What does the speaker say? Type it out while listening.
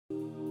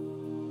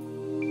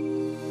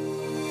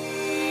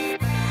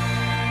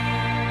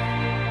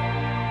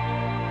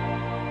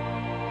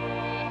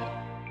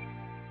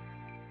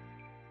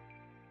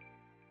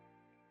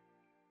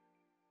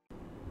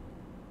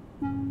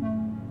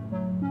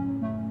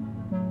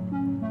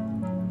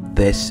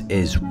This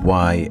is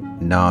why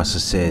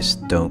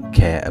narcissists don't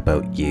care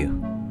about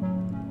you.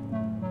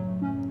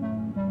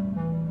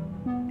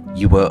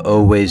 You were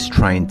always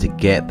trying to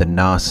get the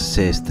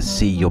narcissist to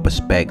see your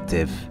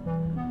perspective.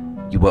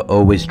 You were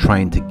always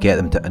trying to get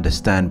them to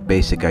understand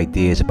basic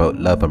ideas about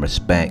love and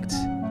respect.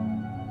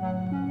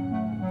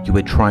 You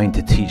were trying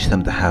to teach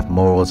them to have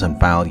morals and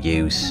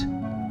values,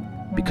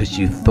 because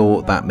you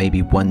thought that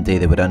maybe one day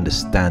they would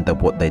understand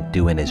that what they're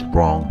doing is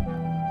wrong.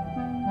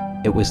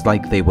 It was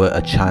like they were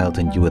a child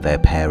and you were their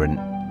parent,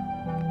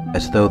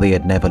 as though they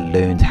had never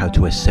learned how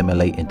to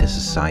assimilate into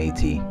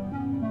society.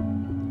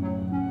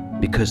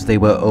 Because they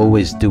were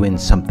always doing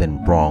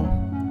something wrong.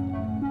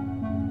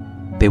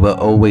 They were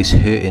always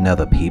hurting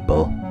other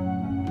people.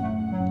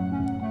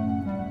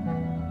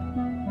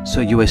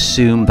 So you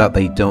assume that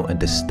they don't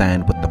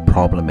understand what the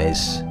problem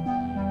is.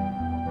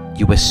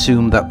 You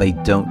assume that they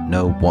don't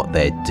know what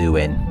they're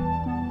doing.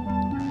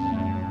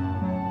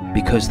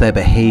 Because their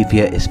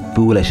behavior is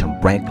foolish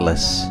and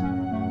reckless,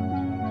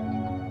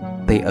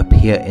 they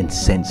appear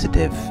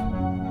insensitive.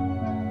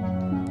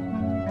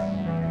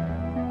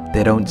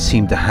 They don't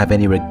seem to have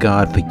any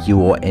regard for you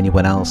or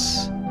anyone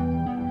else,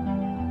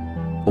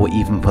 or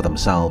even for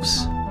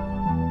themselves.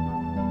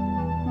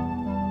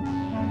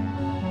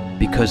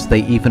 Because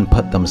they even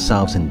put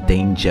themselves in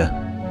danger.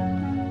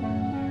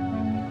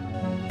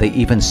 They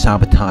even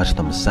sabotage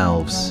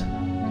themselves.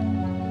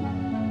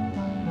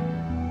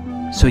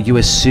 So you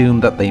assume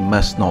that they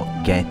must not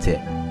get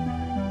it.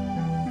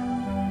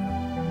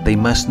 They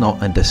must not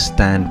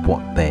understand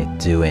what they're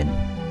doing.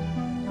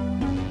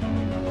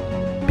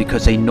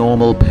 Because a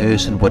normal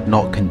person would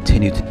not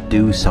continue to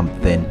do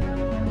something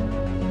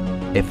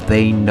if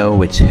they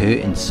know it's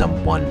hurting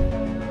someone,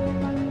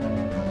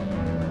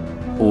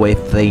 or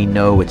if they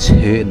know it's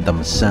hurting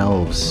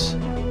themselves.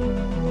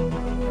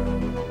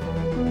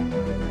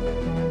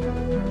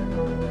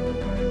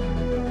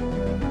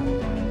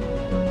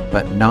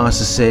 But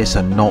narcissists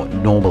are not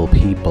normal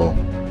people.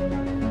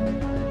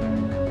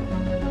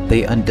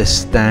 They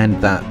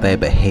understand that their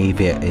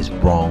behavior is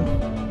wrong.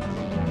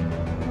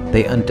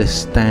 They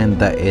understand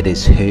that it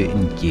is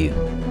hurting you.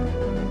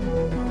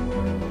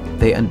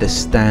 They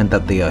understand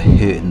that they are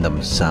hurting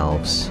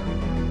themselves.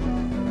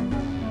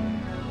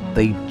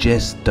 They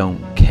just don't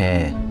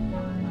care.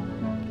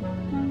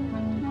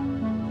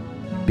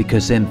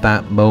 Because in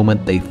that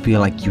moment they feel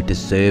like you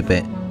deserve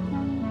it.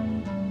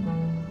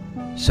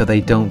 So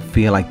they don't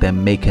feel like they're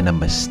making a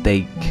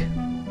mistake.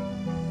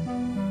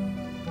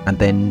 And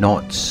they're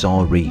not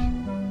sorry.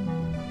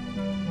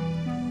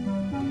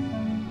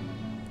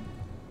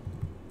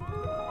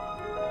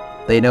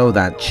 They know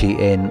that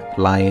cheating,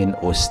 lying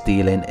or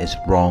stealing is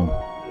wrong.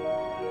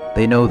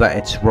 They know that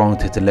it's wrong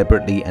to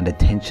deliberately and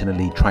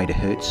intentionally try to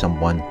hurt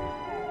someone.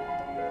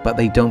 But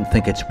they don't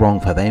think it's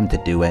wrong for them to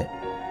do it,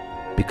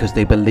 because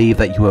they believe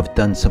that you have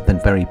done something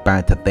very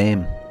bad to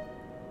them.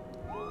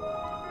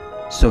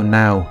 So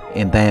now,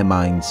 in their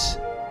minds,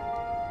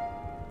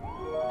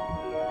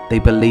 they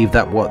believe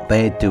that what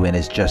they're doing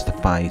is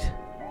justified.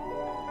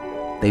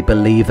 They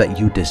believe that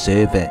you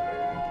deserve it,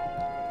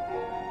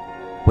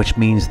 which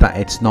means that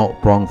it's not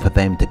wrong for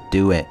them to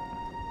do it.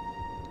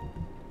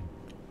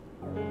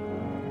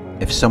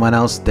 If someone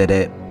else did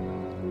it,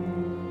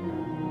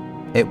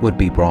 it would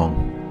be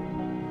wrong.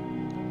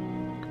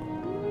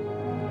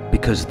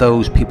 Because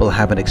those people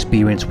haven't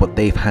experienced what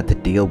they've had to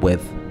deal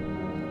with.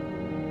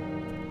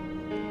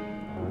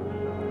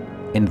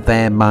 In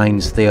their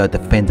minds, they are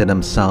defending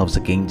themselves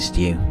against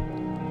you,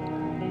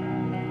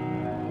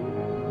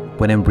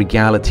 when in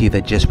reality they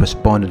just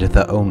responded to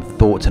their own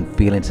thoughts and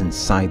feelings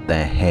inside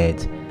their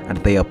head, and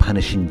they are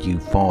punishing you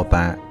for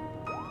that,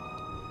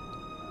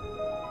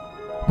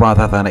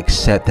 rather than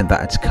accepting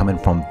that it's coming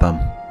from them.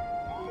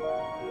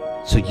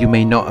 So you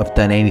may not have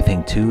done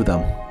anything to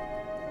them,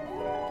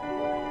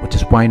 which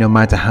is why no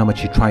matter how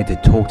much you try to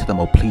talk to them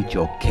or plead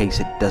your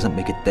case, it doesn't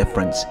make a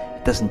difference.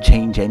 It doesn't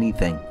change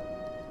anything.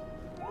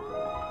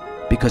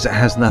 Because it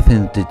has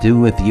nothing to do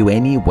with you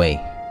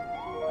anyway.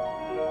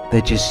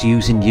 They're just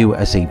using you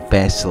as a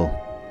vessel,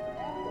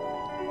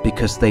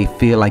 because they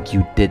feel like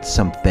you did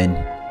something,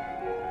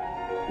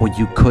 or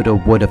you could or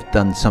would have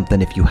done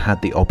something if you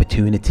had the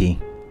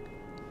opportunity.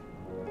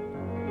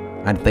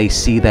 And they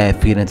see their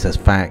feelings as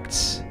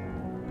facts.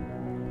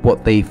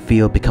 What they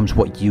feel becomes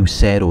what you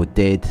said or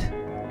did.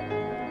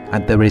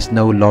 And there is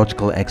no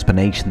logical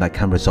explanation that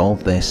can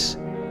resolve this,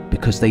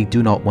 because they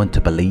do not want to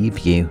believe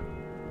you.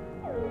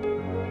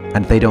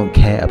 And they don't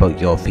care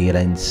about your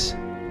feelings.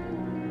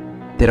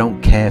 They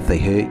don't care if they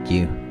hurt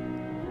you,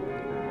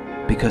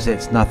 because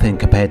it's nothing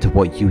compared to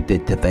what you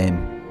did to them.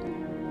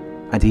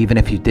 And even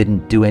if you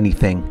didn't do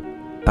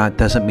anything, that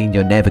doesn't mean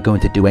you're never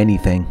going to do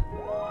anything.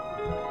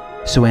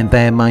 So in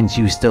their minds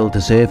you still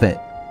deserve it.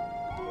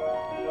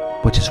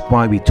 Which is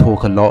why we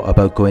talk a lot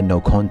about going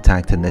no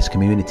contact in this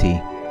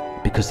community,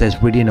 because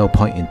there's really no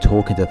point in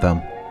talking to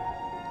them.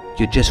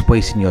 You're just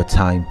wasting your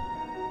time.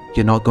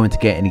 You're not going to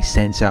get any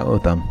sense out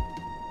of them.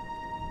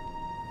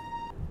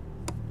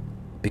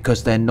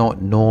 Because they're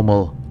not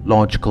normal,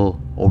 logical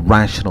or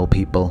rational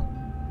people.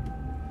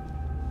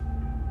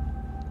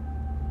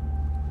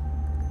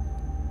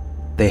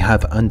 They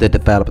have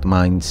underdeveloped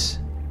minds,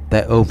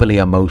 they're overly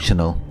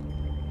emotional,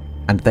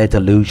 and they're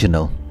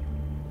delusional.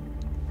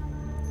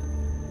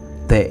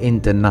 They're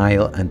in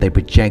denial and they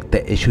project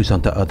their issues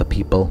onto other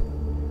people.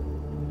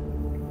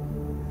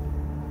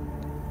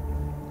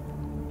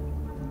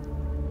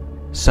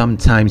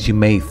 Sometimes you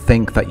may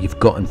think that you've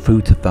gotten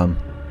through to them,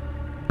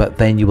 but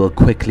then you will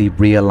quickly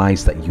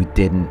realize that you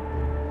didn't.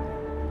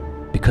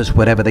 Because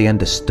whatever they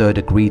understood,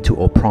 agreed to,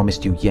 or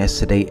promised you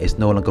yesterday is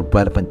no longer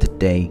relevant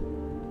today.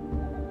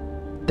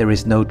 There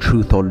is no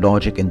truth or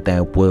logic in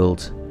their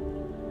world.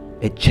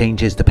 It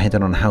changes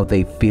depending on how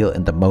they feel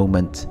in the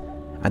moment,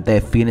 and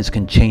their feelings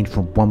can change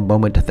from one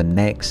moment to the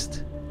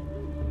next.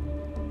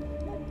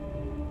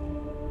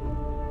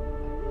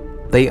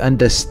 They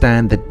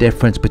understand the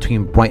difference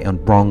between right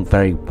and wrong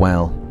very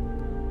well,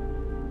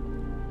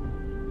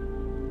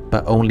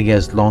 but only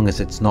as long as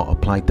it's not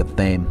applied to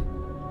them.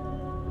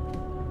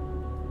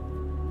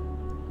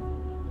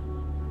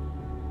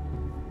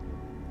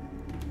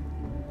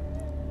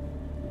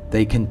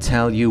 They can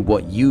tell you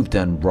what you've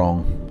done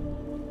wrong,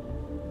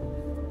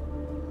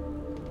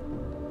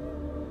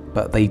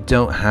 but they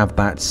don't have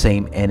that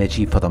same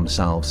energy for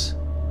themselves,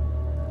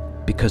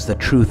 because the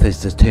truth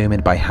is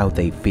determined by how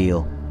they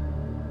feel.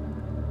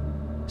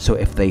 So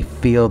if they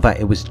feel that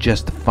it was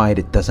justified,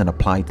 it doesn't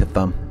apply to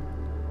them,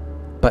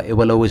 but it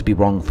will always be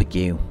wrong for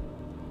you.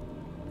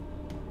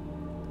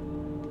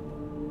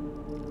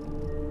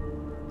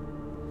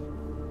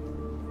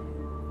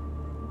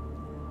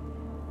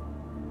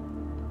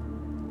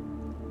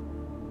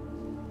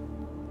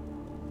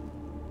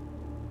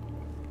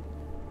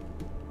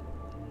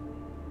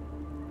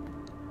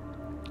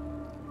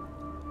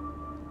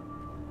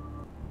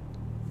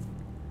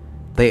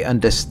 They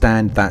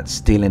understand that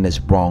stealing is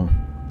wrong,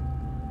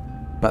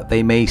 but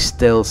they may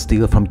still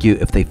steal from you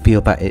if they feel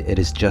that it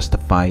is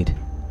justified,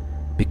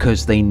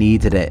 because they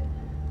needed it,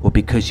 or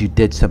because you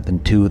did something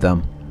to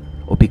them,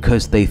 or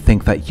because they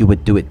think that you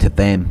would do it to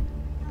them.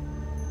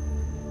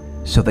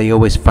 So they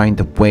always find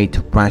a way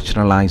to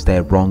rationalize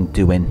their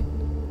wrongdoing.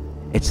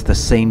 It's the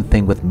same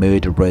thing with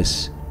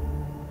murderers.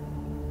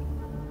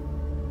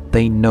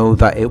 They know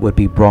that it would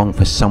be wrong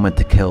for someone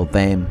to kill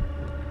them,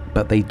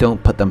 but they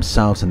don't put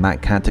themselves in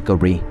that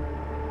category,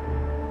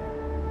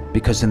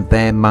 because in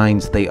their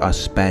minds they are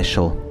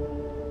special.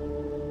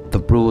 The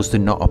rules do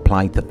not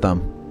apply to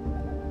them,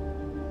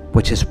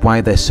 which is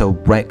why they're so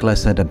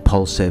reckless and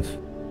impulsive.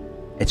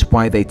 It's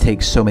why they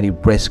take so many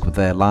risks with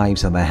their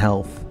lives and their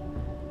health,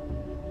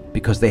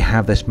 because they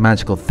have this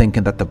magical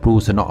thinking that the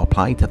rules do not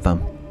apply to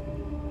them.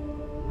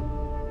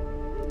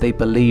 They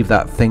believe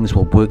that things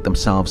will work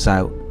themselves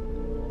out,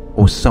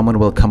 or someone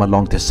will come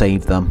along to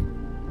save them,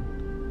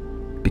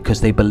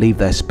 because they believe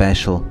they're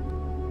special.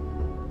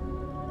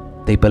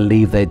 They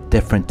believe they're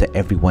different to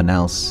everyone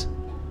else.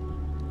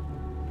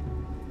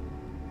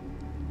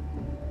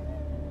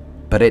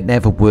 But it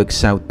never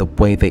works out the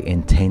way they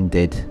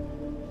intended.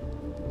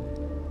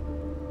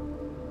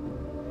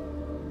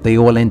 They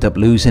all end up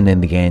losing in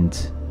the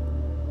end.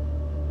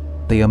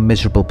 They are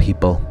miserable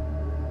people.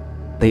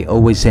 They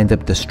always end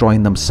up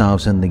destroying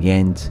themselves in the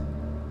end,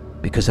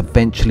 because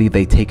eventually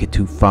they take it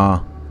too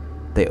far.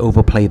 They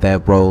overplay their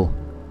role.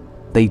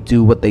 They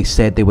do what they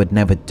said they would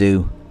never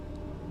do,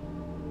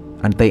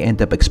 and they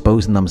end up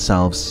exposing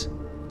themselves.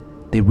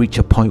 They reach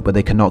a point where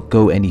they cannot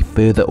go any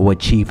further or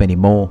achieve any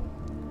more.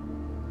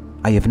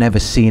 I have never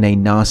seen a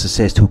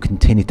narcissist who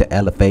continued to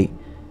elevate.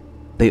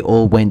 They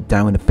all went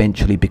down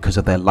eventually because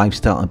of their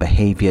lifestyle and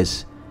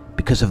behaviors,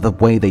 because of the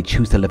way they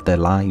choose to live their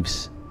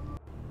lives.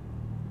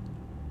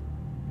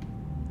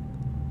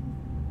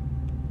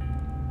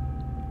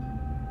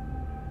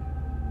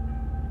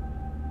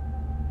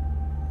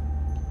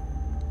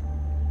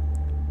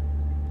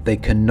 They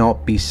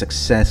cannot be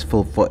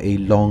successful for a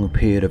long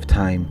period of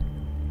time.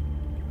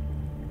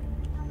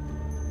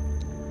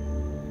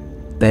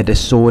 Their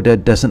disorder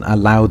doesn't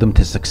allow them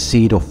to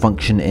succeed or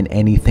function in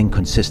anything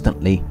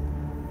consistently,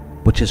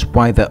 which is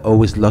why they're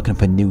always looking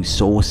for new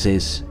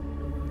sources.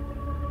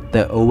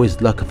 They're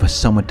always looking for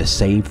someone to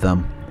save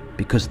them,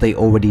 because they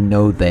already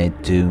know they're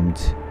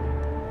doomed.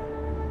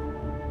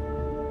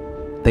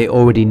 They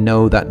already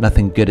know that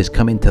nothing good is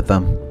coming to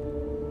them.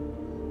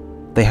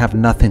 They have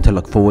nothing to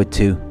look forward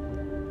to.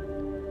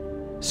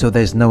 So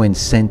there's no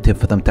incentive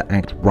for them to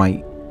act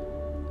right.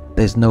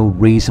 There's no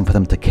reason for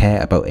them to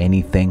care about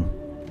anything.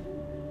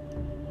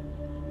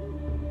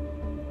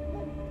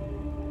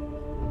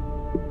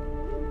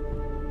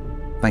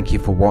 Thank you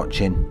for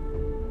watching.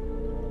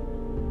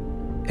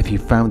 If you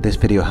found this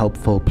video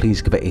helpful,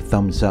 please give it a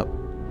thumbs up.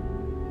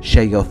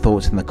 Share your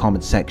thoughts in the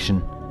comment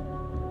section.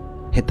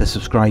 Hit the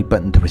subscribe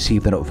button to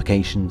receive the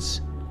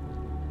notifications.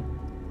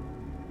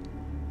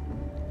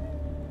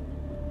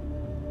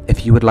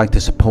 If you would like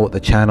to support the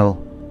channel,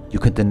 you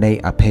can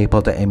donate at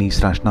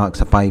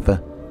paypal.me/narcsurvivor.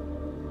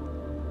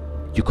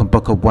 You can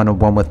book a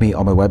one-on-one with me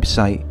on my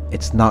website.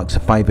 It's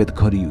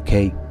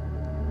narcsurvivor.co.uk.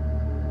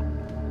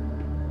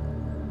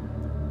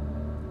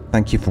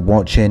 Thank you for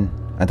watching,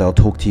 and I'll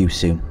talk to you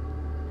soon.